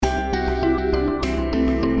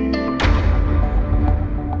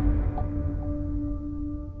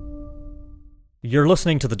You're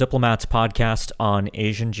listening to the Diplomats podcast on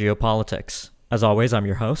Asian geopolitics. As always, I'm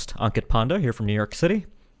your host, Ankit Panda, here from New York City.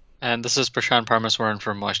 And this is Prashant Parmeswaran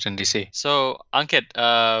from Washington, D.C. So,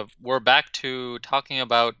 Ankit, we're back to talking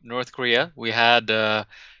about North Korea. We had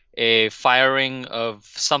a firing of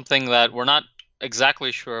something that we're not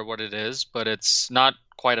exactly sure what it is, but it's not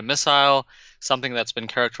quite a missile, something that's been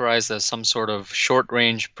characterized as some sort of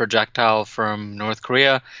short-range projectile from North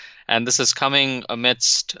Korea. And this is coming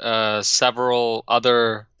amidst several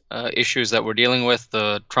other issues that we're dealing with.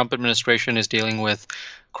 The Trump administration is dealing with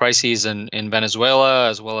crises in Venezuela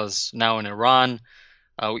as well as now in Iran.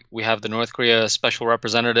 We have the North Korea special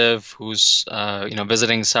representative who's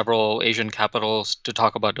visiting several Asian capitals to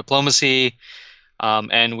talk about diplomacy.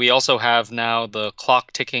 And we also have now the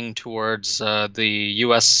clock ticking towards the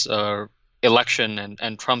U.S. Election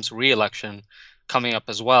and Trump's re-election coming up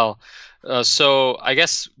as well. So I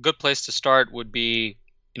guess good place to start would be,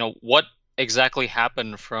 what exactly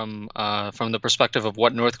happened from the perspective of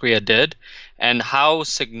what North Korea did, and how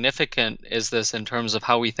significant is this in terms of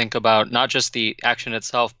how we think about not just the action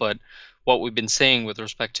itself, but what we've been seeing with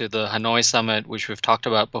respect to the Hanoi summit, which we've talked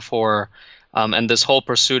about before, and this whole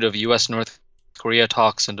pursuit of U.S.-North Korea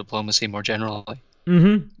talks and diplomacy more generally.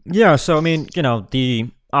 Mm-hmm. Yeah, so I mean,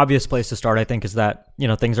 the obvious place to start, I think, is that,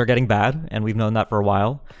 things are getting bad, and we've known that for a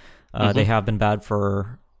while. They have been bad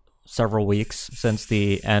for several weeks since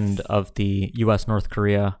the end of the U.S.-North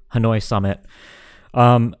Korea Hanoi summit.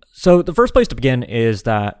 So the first place to begin is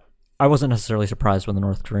that I wasn't necessarily surprised when the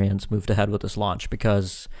North Koreans moved ahead with this launch,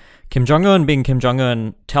 because Kim Jong-un, being Kim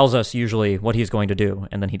Jong-un, tells us usually what he's going to do,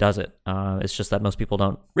 and then he does it. It's just that most people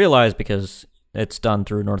don't realize because it's done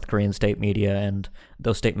through North Korean state media, and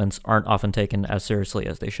those statements aren't often taken as seriously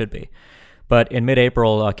as they should be. But in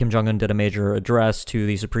mid-April, Kim Jong-un did a major address to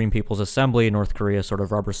the Supreme People's Assembly, North Korea's sort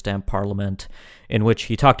of rubber stamp parliament, in which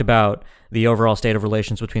he talked about the overall state of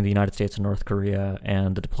relations between the United States and North Korea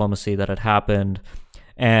and the diplomacy that had happened.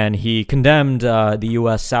 And he condemned the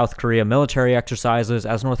U.S.-South Korea military exercises,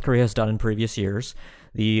 as North Korea has done in previous years.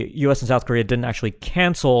 The U.S. and South Korea didn't actually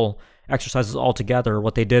cancel exercises altogether.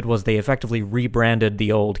 What they did was they effectively rebranded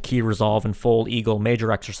the old Key Resolve and Full Eagle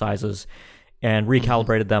major exercises and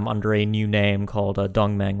recalibrated them under a new name called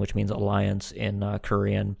Dongmeng, which means alliance in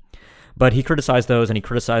Korean. But he criticized those, and he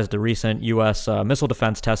criticized the recent U.S. Missile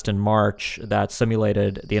defense test in March that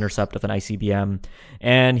simulated the intercept of an ICBM.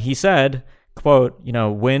 And he said, quote,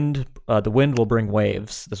 the wind will bring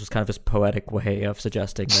waves. This was kind of his poetic way of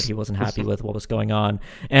suggesting that he wasn't happy with what was going on.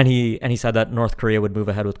 And he said that North Korea would move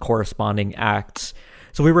ahead with corresponding acts.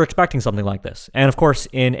 So we were expecting something like this. And of course,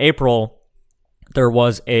 in April, there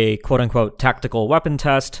was a quote-unquote tactical weapon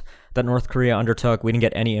test that North Korea undertook. We didn't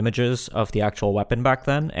get any images of the actual weapon back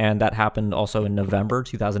then, and that happened also in November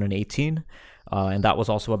 2018. And that was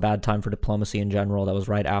also a bad time for diplomacy in general. That was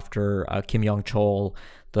right after Kim Yong-chol,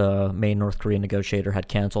 the main North Korean negotiator, had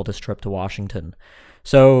canceled his trip to Washington.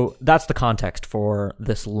 So that's the context for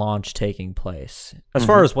this launch taking place. As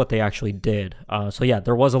far as what they actually did,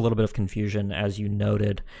 there was a little bit of confusion, as you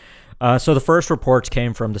noted. So the first reports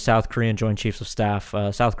came from the South Korean Joint Chiefs of Staff.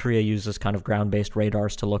 South Korea uses kind of ground-based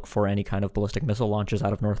radars to look for any kind of ballistic missile launches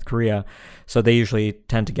out of North Korea. So they usually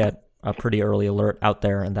tend to get a pretty early alert out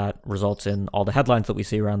there, and that results in all the headlines that we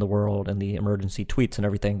see around the world and the emergency tweets and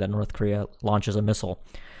everything that North Korea launches a missile.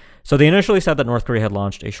 So they initially said that North Korea had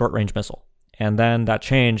launched a short-range missile. And then that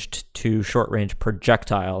changed to short-range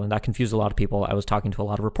projectile, and that confused a lot of people. I was talking to a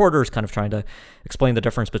lot of reporters kind of trying to explain the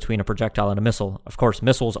difference between a projectile and a missile. Of course,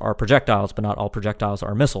 missiles are projectiles, but not all projectiles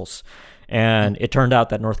are missiles. And it turned out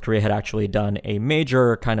that North Korea had actually done a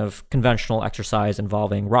major kind of conventional exercise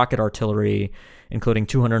involving rocket artillery, including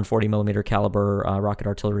 240 millimeter caliber rocket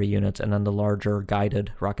artillery units, and then the larger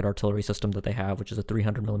guided rocket artillery system that they have, which is a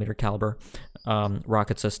 300 millimeter caliber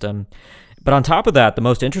rocket system. But on top of that, the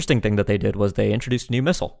most interesting thing that they did was they introduced a new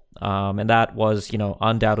missile. And that was,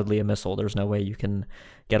 undoubtedly a missile. There's no way you can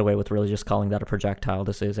get away with really just calling that a projectile.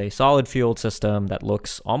 This is a solid fueled system that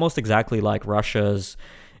looks almost exactly like Russia's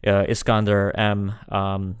Iskander-M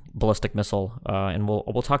ballistic missile. And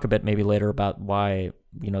we'll talk a bit maybe later about why,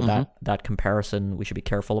 that comparison we should be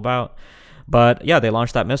careful about. But yeah, they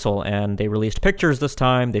launched that missile, and they released pictures this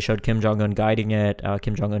time. They showed Kim Jong-un guiding it.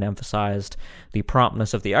 Kim Jong-un emphasized the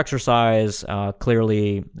promptness of the exercise.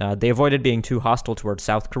 Clearly, they avoided being too hostile towards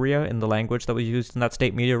South Korea in the language that was used in that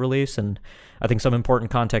state media release. And I think some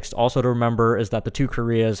important context also to remember is that the two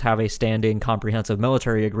Koreas have a standing comprehensive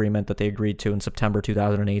military agreement that they agreed to in September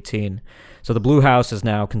 2018. So the Blue House is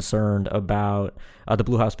now concerned about, the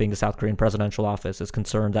Blue House being the South Korean presidential office, is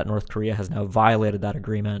concerned that North Korea has now violated that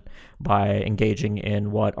agreement by engaging in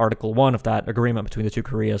what Article 1 of that agreement between the two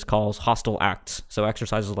Koreas calls hostile acts. So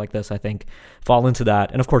exercises like this, I think, fall into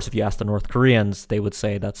that. And of course, if you ask the North Koreans, they would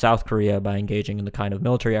say that South Korea, by engaging in the kind of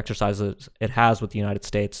military exercises it has with the United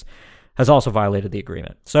States, has also violated the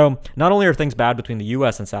agreement. So not only are things bad between the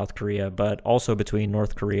U.S. and South Korea, but also between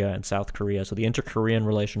North Korea and South Korea. So the inter-Korean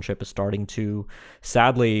relationship is starting to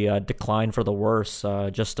sadly decline for the worse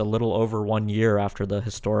just a little over 1 year after the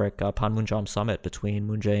historic Panmunjom summit between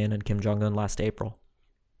Moon Jae-in and Kim Jong-un last April.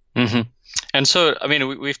 Mm-hmm. And so, I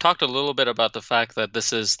mean, we've talked a little bit about the fact that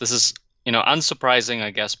this is unsurprising,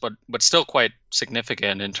 I guess, but still quite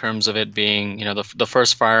significant in terms of it being, the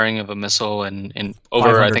first firing of a missile in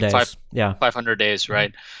over, I think, days. 500 days,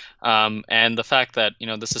 right? And the fact that,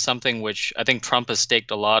 this is something which I think Trump has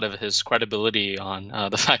staked a lot of his credibility on,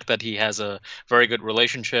 the fact that he has a very good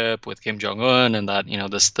relationship with Kim Jong-un and that,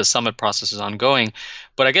 the summit process is ongoing.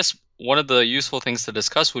 But I guess one of the useful things to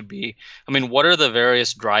discuss would be, I mean, what are the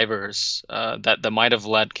various drivers that might have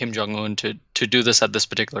led Kim Jong-un to do this at this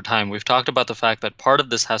particular time? We've talked about the fact that part of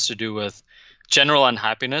this has to do with general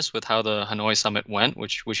unhappiness with how the Hanoi summit went,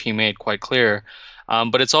 which he made quite clear.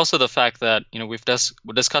 But it's also the fact that, we've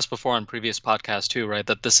discussed before on previous podcasts too, right,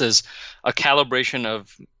 that this is a calibration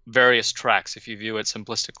of various tracks, if you view it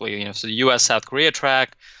simplistically. So the U.S. South Korea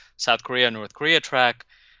track, South Korea North Korea track.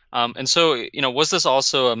 And so, was this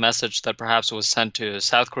also a message that perhaps was sent to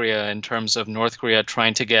South Korea in terms of North Korea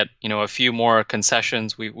trying to get, a few more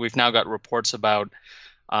concessions? We've now got reports about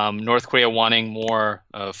North Korea wanting more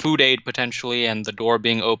food aid potentially, and the door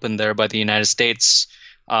being opened there by the United States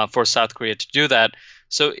for South Korea to do that.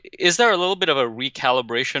 So is there a little bit of a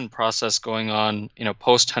recalibration process going on,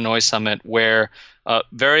 post Hanoi summit where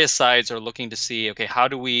various sides are looking to see, okay, how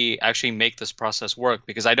do we actually make this process work?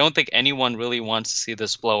 Because I don't think anyone really wants to see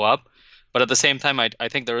this blow up. But at the same time, I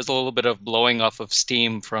think there is a little bit of blowing off of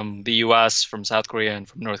steam from the U.S., from South Korea, and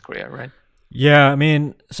from North Korea, right? Yeah, I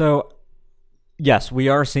mean, so yes, we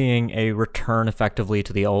are seeing a return effectively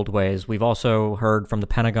to the old ways. We've also heard from the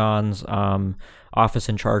Pentagon's office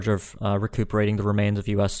in charge of recuperating the remains of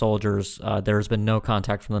U.S. soldiers. There has been no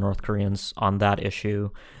contact from the North Koreans on that issue,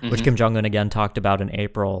 which Kim Jong-un again talked about in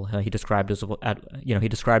April. He described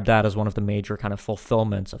that as one of the major kind of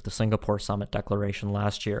fulfillments of the Singapore summit declaration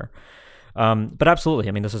last year. But absolutely,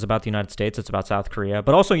 I mean, this is about the United States, it's about South Korea,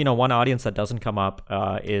 but also, one audience that doesn't come up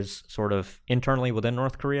is sort of internally within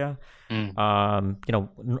North Korea.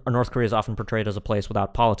 North Korea is often portrayed as a place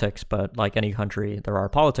without politics, but like any country, there are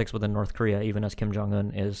politics within North Korea, even as Kim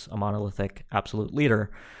Jong-un is a monolithic absolute leader.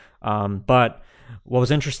 But what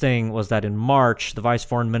was interesting was that in March, the vice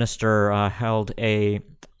foreign minister held a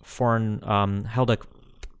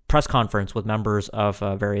press conference with members of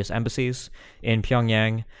various embassies in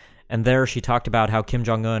Pyongyang. And there she talked about how Kim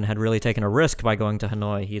Jong-un had really taken a risk by going to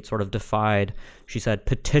Hanoi. He had sort of defied, she said,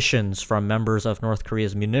 petitions from members of North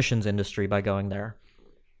Korea's munitions industry by going there.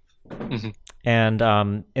 Mm-hmm.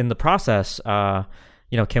 And in the process,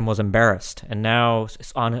 Kim was embarrassed. And now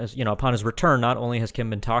upon his return, not only has Kim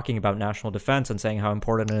been talking about national defense and saying how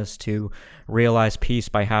important it is to realize peace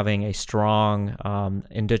by having a strong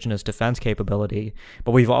indigenous defense capability,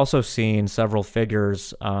 but we've also seen several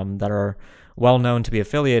figures that are well known to be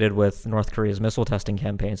affiliated with North Korea's missile testing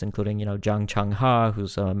campaigns, including, Jang Chang-ha,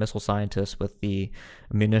 who's a missile scientist with the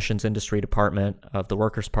munitions industry department of the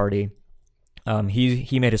Workers' Party.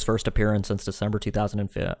 He made his first appearance since December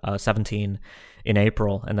 2017 in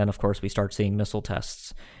April, and then, of course, we start seeing missile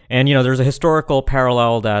tests. And, there's a historical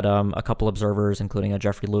parallel that a couple observers, including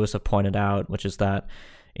Jeffrey Lewis, have pointed out, which is that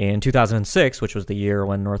in 2006, which was the year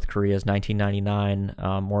when North Korea's 1999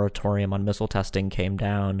 moratorium on missile testing came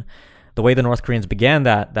down, the way the North Koreans began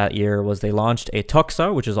that year was they launched a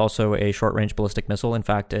Toksa, which is also a short-range ballistic missile. In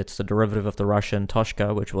fact, it's a derivative of the Russian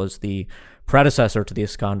Toshka, which was the predecessor to the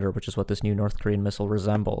Iskander, which is what this new North Korean missile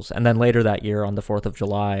resembles. And then later that year, on the 4th of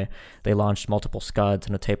July, they launched multiple Scuds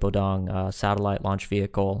and a Taepodong satellite launch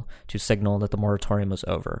vehicle to signal that the moratorium was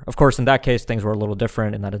over. Of course, in that case, things were a little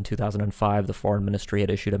different in that in 2005, the Foreign Ministry had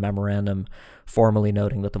issued a memorandum formally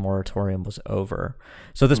noting that the moratorium was over.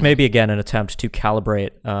 So this may be, again, an attempt to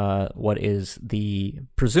calibrate what is the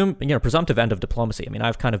presumptive end of diplomacy. I mean,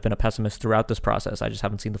 I've kind of been a pessimist throughout this process. I just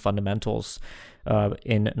haven't seen the fundamentals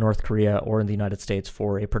in North Korea or in the United States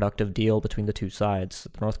for a productive deal between the two sides.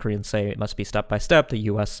 The North Koreans say it must be step by step. The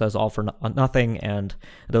U.S. says all for nothing, and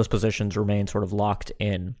those positions remain sort of locked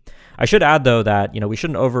in. I should add, though, that we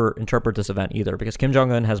shouldn't overinterpret this event either, because Kim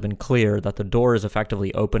Jong-un has been clear that the door is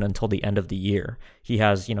effectively open until the end of the year. He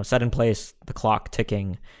has, set in place the clock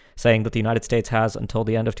ticking, saying that the United States has until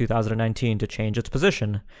the end of 2019 to change its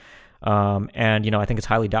position. And, I think it's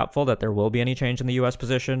highly doubtful that there will be any change in the U.S.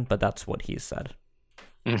 position, but that's what he's said.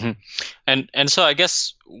 Mm-hmm. And so I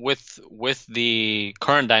guess with the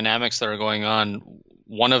current dynamics that are going on,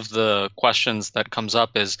 one of the questions that comes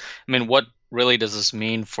up is, I mean, what really does this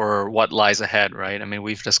mean for what lies ahead, right? I mean,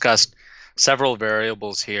 we've discussed several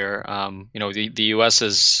variables here. The U.S.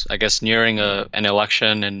 is, I guess, nearing an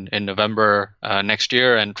election in November next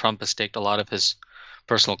year, and Trump has staked a lot of his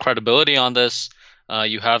personal credibility on this.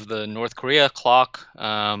 You have the North Korea clock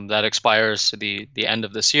that expires the end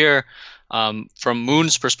of this year. From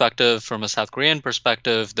Moon's perspective, from a South Korean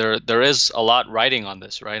perspective, there is a lot riding on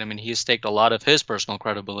this, right? I mean, he's staked a lot of his personal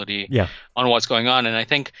credibility on what's going on, and I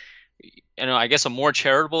think, I guess a more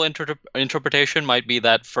charitable interpretation might be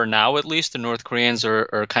that for now, at least, the North Koreans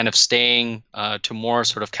are kind of staying to more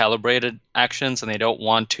sort of calibrated actions, and they don't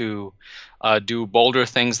want to do bolder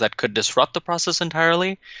things that could disrupt the process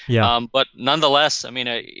entirely. But nonetheless, I mean,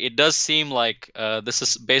 it does seem like this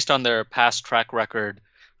is based on their past track record.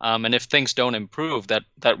 And if things don't improve,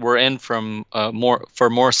 that we're in for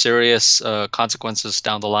more serious consequences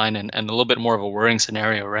down the line, and a little bit more of a worrying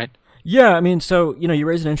scenario, right? Yeah, I mean, so, you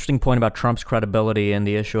raised an interesting point about Trump's credibility and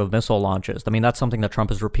the issue of missile launches. I mean, that's something that Trump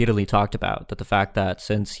has repeatedly talked about, that the fact that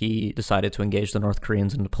since he decided to engage the North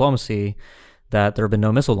Koreans in diplomacy, that there have been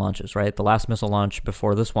no missile launches, right? The last missile launch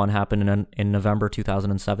before this one happened in November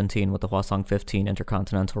 2017 with the Hwasong-15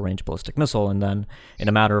 intercontinental range ballistic missile. And then in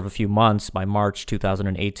a matter of a few months, by March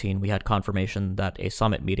 2018, we had confirmation that a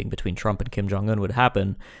summit meeting between Trump and Kim Jong-un would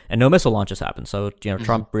happen, and no missile launches happened. So,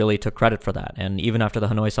 Trump really took credit for that. And even after the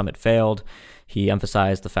Hanoi summit failed, he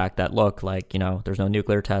emphasized the fact that, look, there's no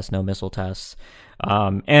nuclear tests, no missile tests.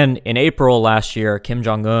 And in April last year, Kim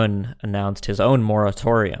Jong-un announced his own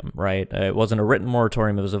moratorium, right? It wasn't a written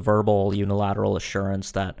moratorium. It was a verbal unilateral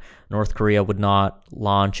assurance that North Korea would not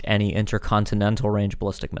launch any intercontinental range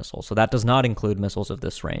ballistic missiles. So that does not include missiles of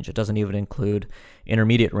this range. It doesn't even include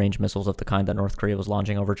intermediate range missiles of the kind that North Korea was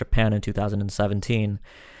launching over Japan in 2017.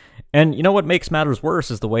 And what makes matters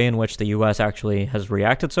worse is the way in which the U.S. actually has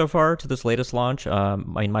reacted so far to this latest launch.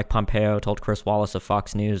 Mike Pompeo told Chris Wallace of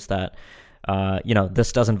Fox News that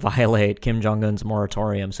this doesn't violate Kim Jong-un's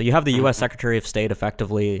moratorium. So you have the U.S. Secretary of State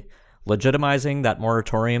effectively legitimizing that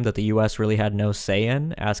moratorium that the U.S. really had no say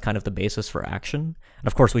in as kind of the basis for action. And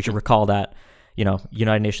of course, we should recall that,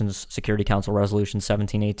 United Nations Security Council Resolution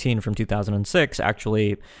 1718 from 2006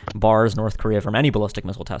 actually bars North Korea from any ballistic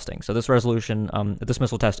missile testing. So this resolution, this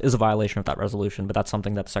missile test is a violation of that resolution, but that's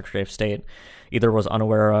something that the Secretary of State either was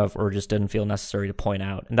unaware of or just didn't feel necessary to point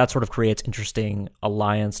out. And that sort of creates interesting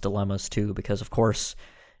alliance dilemmas too, because of course,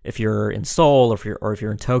 if you're in Seoul or if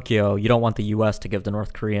you're in Tokyo, you don't want the U.S. to give the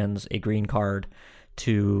North Koreans a green card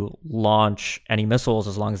to launch any missiles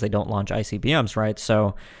as long as they don't launch ICBMs, right?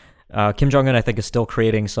 So Kim Jong-un, I think, is still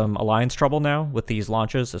creating some alliance trouble now with these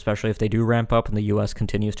launches, especially if they do ramp up and the U.S.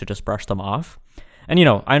 continues to just brush them off. And,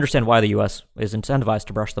 I understand why the U.S. is incentivized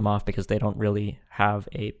to brush them off because they don't really have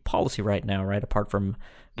a policy right now, right, apart from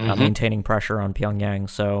maintaining pressure on Pyongyang.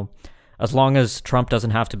 So as long as Trump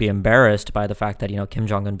doesn't have to be embarrassed by the fact that, Kim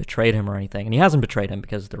Jong-un betrayed him or anything, and he hasn't betrayed him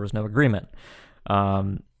because there was no agreement,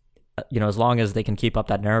 as long as they can keep up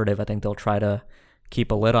that narrative, I think they'll try to keep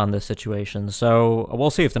a lid on this situation. So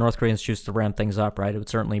we'll see if the North Koreans choose to ramp things up, right? It would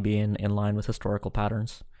certainly be in line with historical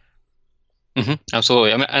patterns.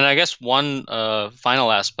 Absolutely. I mean, and I guess one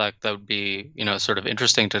final aspect that would be, sort of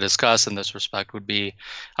interesting to discuss in this respect would be,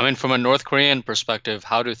 I mean, from a North Korean perspective,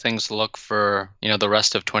 how do things look for, the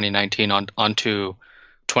rest of 2019 onto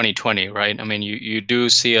 2020, right? I mean, you do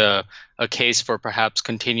see a case for perhaps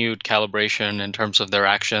continued calibration in terms of their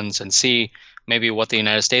actions and see maybe what the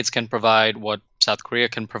United States can provide, what South Korea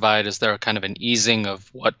can provide. Is there kind of an easing of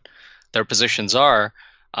what their positions are?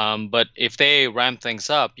 But if they ramp things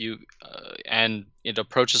up, and it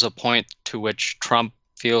approaches a point to which Trump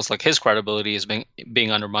feels like his credibility is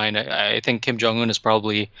being undermined, I think Kim Jong-un is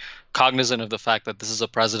probably cognizant of the fact that this is a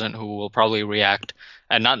president who will probably react,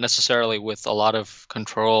 and not necessarily with a lot of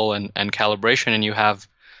control and calibration. And you have,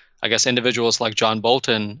 I guess, individuals like John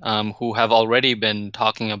Bolton, who have already been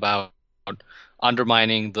talking about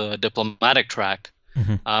undermining the diplomatic track.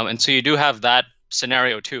 And so you do have that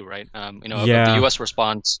scenario too, right? Of the U.S.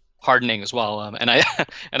 response hardening as well. And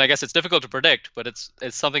I guess it's difficult to predict, but it's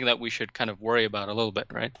something that we should kind of worry about a little bit,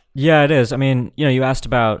 right? Yeah, it is. I mean, you asked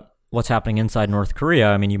about what's happening inside North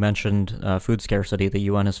Korea. I mean, you mentioned food scarcity. The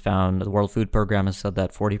UN has found, the World Food Program has said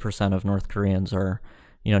that 40% of North Koreans are,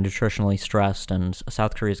 nutritionally stressed, and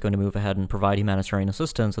South Korea is going to move ahead and provide humanitarian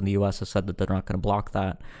assistance, and the U.S. has said that they're not going to block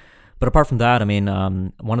that. But apart from that, I mean,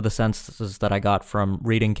 one of the senses that I got from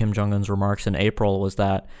reading Kim Jong-un's remarks in April was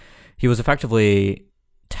that he was effectively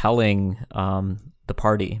telling the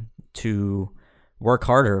party to work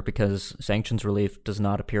harder because sanctions relief does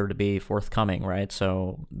not appear to be forthcoming, right?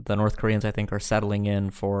 So the North Koreans, I think, are settling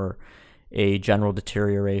in for a general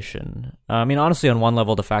deterioration. I mean, honestly, on one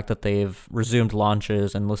level, the fact that they've resumed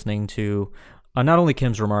launches and listening to not only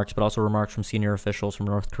Kim's remarks, but also remarks from senior officials from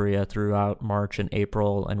North Korea throughout March and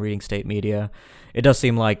April and reading state media, it does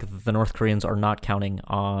seem like the North Koreans are not counting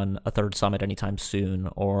on a third summit anytime soon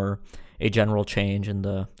or a general change in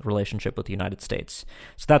the relationship with the United States.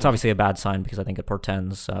 So that's obviously a bad sign because I think it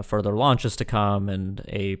portends further launches to come and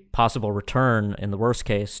a possible return, in the worst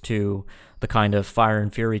case, to the kind of fire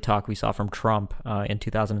and fury talk we saw from Trump in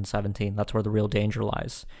 2017. That's where the real danger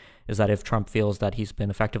lies, is that if Trump feels that he's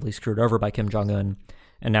been effectively screwed over by Kim Jong-un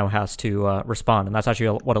and now has to respond. And that's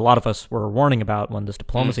actually what a lot of us were warning about when this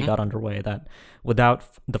diplomacy got underway, that without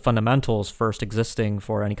the fundamentals first existing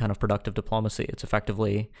for any kind of productive diplomacy, it's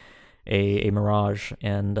effectively a mirage.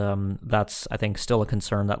 And that's, I think, still a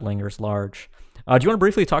concern that lingers large. Do you want to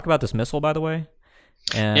briefly talk about this missile, by the way?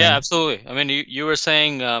 Yeah, absolutely. I mean, you were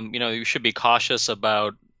saying, you should be cautious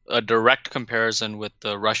about a direct comparison with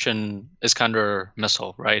the Russian Iskander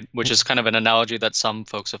missile, right? Which is kind of an analogy that some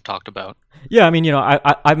folks have talked about. Yeah, I mean,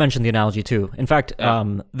 I mentioned the analogy too. In fact,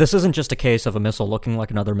 this isn't just a case of a missile looking like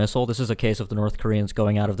another missile. This is a case of the North Koreans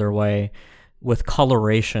going out of their way with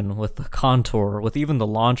coloration, with the contour, with even the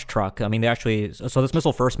launch truck. I mean, so this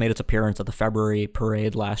missile first made its appearance at the February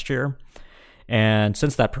parade last year. And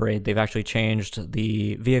since that parade, they've actually changed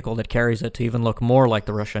the vehicle that carries it to even look more like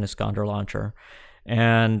the Russian Iskander launcher.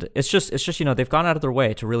 And it's just they've gone out of their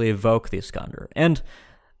way to really evoke the Iskander. And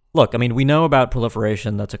look, I mean, we know about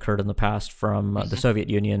proliferation that's occurred in the past from the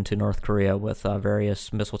Soviet Union to North Korea with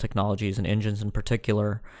various missile technologies and engines in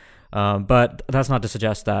particular. But that's not to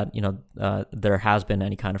suggest that there has been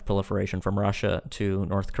any kind of proliferation from Russia to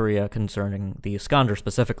North Korea concerning the Iskander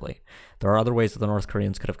specifically. There are other ways that the North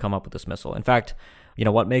Koreans could have come up with this missile. In fact,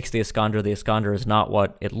 what makes the Iskander is not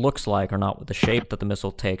what it looks like or not the shape that the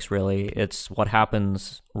missile takes, really. It's what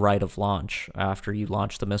happens right of launch after you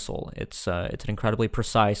launch the missile. It's an incredibly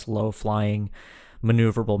precise, low-flying,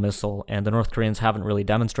 maneuverable missile, and the North Koreans haven't really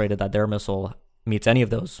demonstrated that their missile meets any of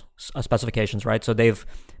those specifications, right? So they've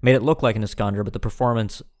made it look like an Iskander, but the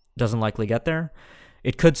performance doesn't likely get there.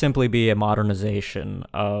 It could simply be a modernization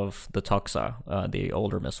of the Toksa, the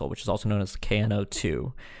older missile, which is also known as the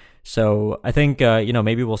KN-02. So I think,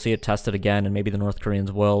 maybe we'll see it tested again, and maybe the North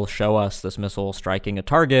Koreans will show us this missile striking a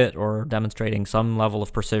target or demonstrating some level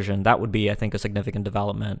of precision. That would be, I think, a significant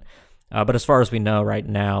development. But as far as we know right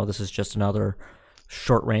now, this is just another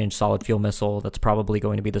short-range solid-fuel missile that's probably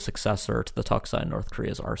going to be the successor to the Toksa in North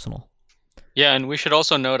Korea's arsenal. Yeah, and we should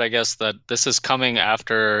also note, I guess, that this is coming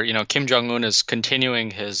after, Kim Jong-un is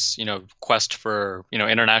continuing his, quest for,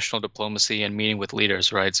 international diplomacy and meeting with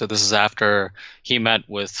leaders, right? So this is after he met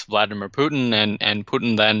with Vladimir Putin and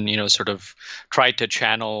Putin then, sort of tried to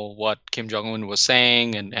channel what Kim Jong-un was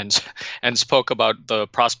saying and spoke about the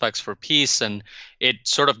prospects for peace. And it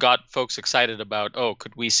sort of got folks excited about,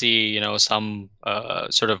 could we see, some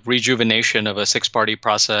sort of rejuvenation of a six-party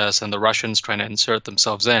process and the Russians trying to insert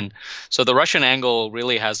themselves in. So the Russian angle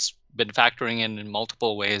really has been factoring in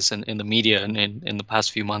multiple ways in the media and in the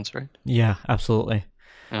past few months, right? Yeah, absolutely.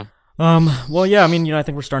 Yeah. Well, yeah, I mean, I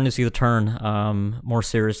think we're starting to see the turn more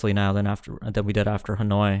seriously now than we did after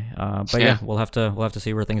Hanoi. But yeah, we'll have to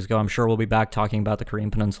see where things go. I'm sure we'll be back talking about the Korean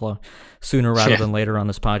Peninsula sooner rather than later on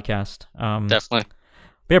this podcast. Definitely.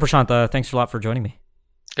 But yeah, Prashant, thanks a lot for joining me.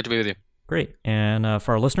 Good to be with you. Great. And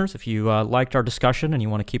for our listeners, if you liked our discussion and you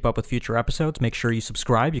want to keep up with future episodes, make sure you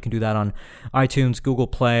subscribe. You can do that on iTunes, Google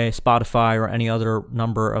Play, Spotify, or any other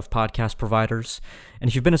number of podcast providers. And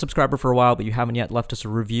if you've been a subscriber for a while, but you haven't yet left us a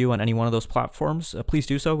review on any one of those platforms, please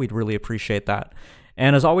do so. We'd really appreciate that.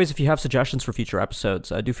 And as always, if you have suggestions for future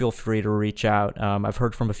episodes, do feel free to reach out. I've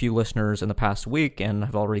heard from a few listeners in the past week, and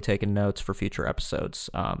I've already taken notes for future episodes.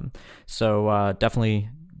 So definitely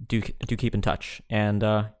do keep in touch, and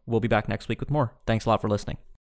we'll be back next week with more. Thanks a lot for listening.